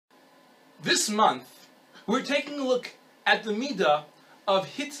This month, we're taking a look at the Middah of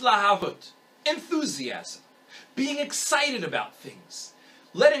hitlahavut, enthusiasm, being excited about things,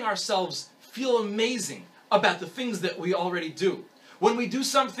 letting ourselves feel amazing about the things that we already do. When we do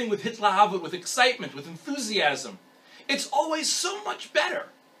something with hitlahavut, with excitement, with enthusiasm, it's always so much better.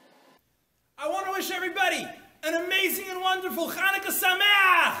 I want to wish everybody an amazing and wonderful Hanukkah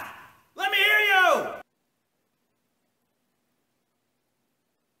Sameach! Let me hear you!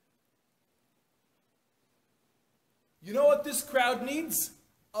 You know what this crowd needs?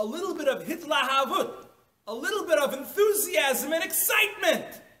 A little bit of hitlahavut, a little bit of enthusiasm and excitement!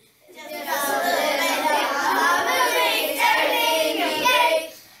 Just a little bit of hitlahavut makes everything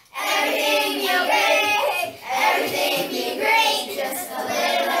okay. Everything be okay. Everything be great. Just a little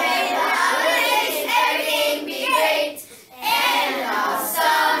bit of hitlahavut makes everything be great. And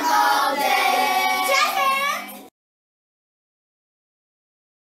awesome all day. Hands!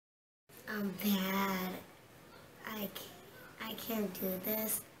 I'm bad. I can't do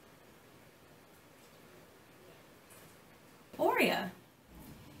this. Oria,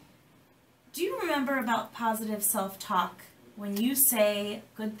 do you remember about positive self-talk? When you say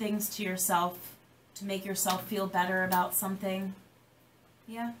good things to yourself to make yourself feel better about something?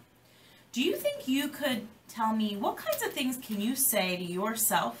 Yeah? Do you think you could tell me what kinds of things can you say to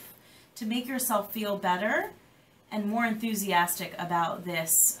yourself to make yourself feel better and more enthusiastic about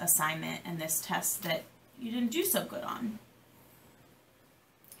this assignment and this test that you didn't do so good on?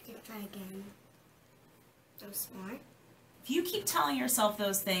 I can try again. I'm smart. If you keep telling yourself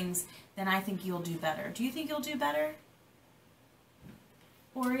those things, then I think you'll do better. Do you think you'll do better?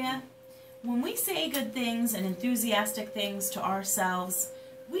 Oria, when we say good things and enthusiastic things to ourselves,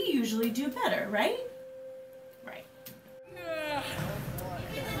 we usually do better, right? Right.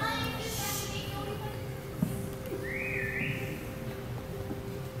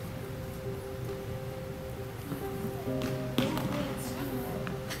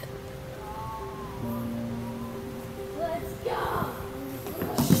 Let's go!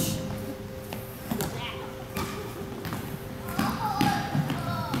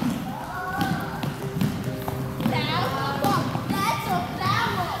 That's a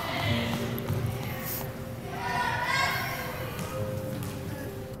barrel!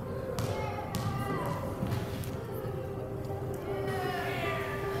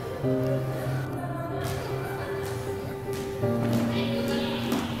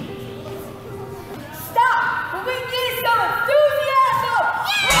 Stop! What we need is some enthusiasm!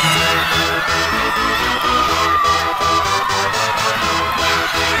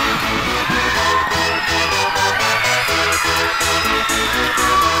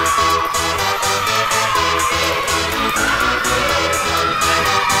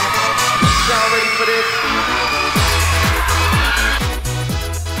 Y'all ready for this?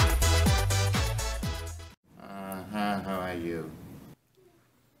 How are you?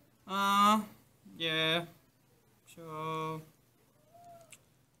 Yeah. Sure.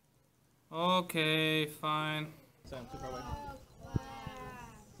 Okay, fine.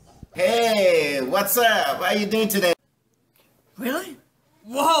 Hey, what's up? How you doing today? Really?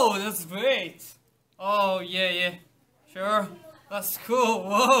 Whoa, that's great! Oh, yeah. Sure. That's cool.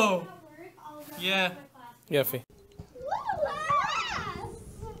 Whoa. Yeah. יופי.